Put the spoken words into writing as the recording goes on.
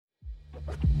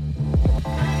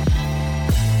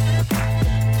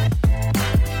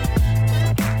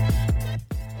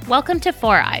Welcome to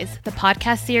Four Eyes, the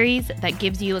podcast series that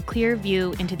gives you a clear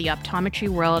view into the optometry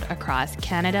world across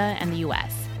Canada and the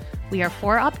US. We are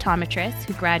four optometrists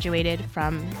who graduated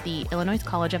from the Illinois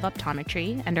College of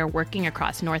Optometry and are working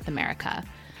across North America.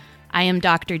 I am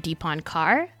Dr. Deepan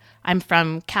Kaur. I'm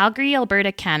from Calgary,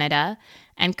 Alberta, Canada,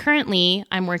 and currently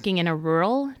I'm working in a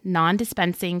rural,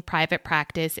 non-dispensing private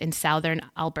practice in southern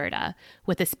Alberta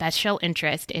with a special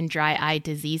interest in dry eye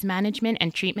disease management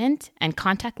and treatment and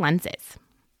contact lenses.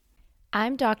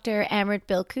 I'm Dr. Amrit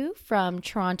Bilku from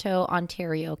Toronto,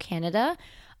 Ontario, Canada.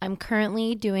 I'm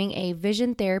currently doing a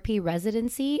vision therapy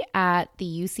residency at the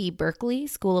UC Berkeley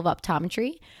School of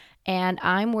Optometry, and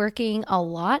I'm working a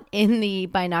lot in the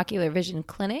binocular vision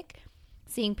clinic,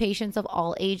 seeing patients of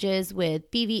all ages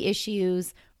with BV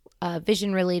issues,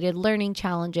 vision-related learning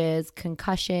challenges,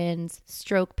 concussions,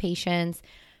 stroke patients,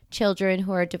 children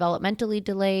who are developmentally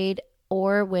delayed,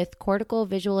 or with cortical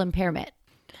visual impairment.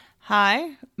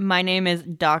 Hi, my name is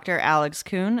Dr. Alex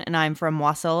Kuhn, and I'm from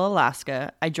Wasilla,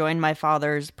 Alaska. I joined my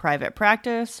father's private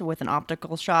practice with an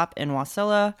optical shop in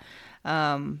Wasilla.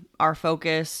 Our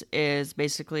focus is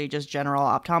basically just general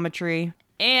optometry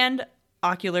and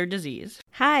ocular disease.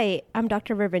 Hi, I'm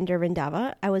Dr. Ravinder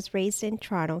Randava. I was raised in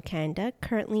Toronto, Canada,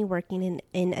 currently working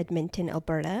in Edmonton,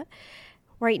 Alberta.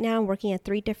 Right now, I'm working at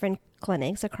 3 different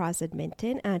clinics across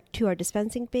Edmonton. 2 are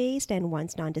dispensing-based and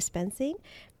 1's non-dispensing.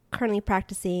 Currently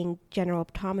practicing general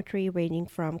optometry ranging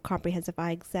from comprehensive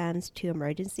eye exams to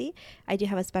emergency. I do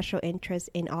have a special interest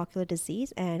in ocular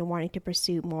disease and wanting to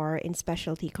pursue more in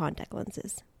specialty contact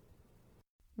lenses.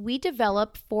 We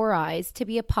developed Four Eyes to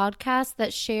be a podcast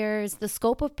that shares the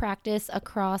scope of practice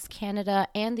across Canada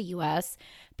and the US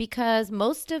because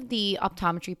most of the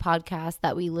optometry podcasts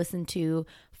that we listen to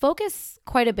focus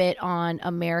quite a bit on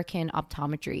American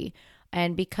optometry.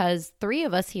 And because 3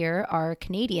 of us here are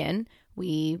Canadian,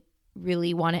 we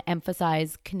really want to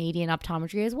emphasize Canadian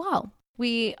optometry as well.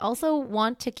 We also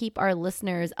want to keep our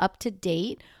listeners up to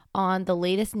date on the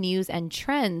latest news and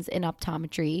trends in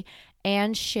optometry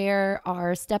and share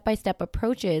our step-by-step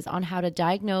approaches on how to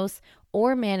diagnose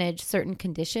or manage certain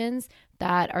conditions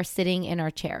that are sitting in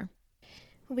our chair.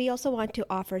 We also want to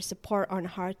offer support on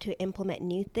how to implement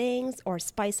new things or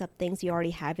spice up things you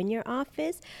already have in your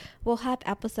office. We'll have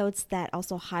episodes that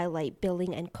also highlight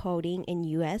billing and coding in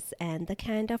US and the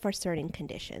Canada for certain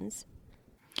conditions.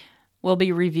 We'll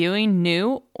be reviewing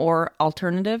new or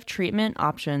alternative treatment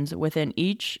options within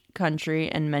each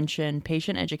country and mention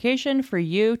patient education for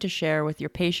you to share with your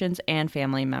patients and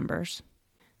family members.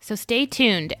 So stay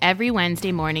tuned every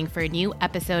Wednesday morning for a new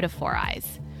episode of Four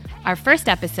Eyes. Our first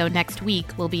episode next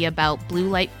week will be about blue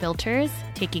light filters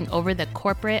taking over the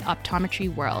corporate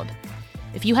optometry world.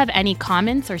 If you have any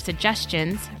comments or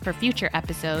suggestions for future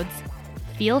episodes,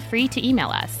 feel free to email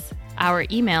us. Our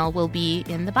email will be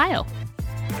in the bio.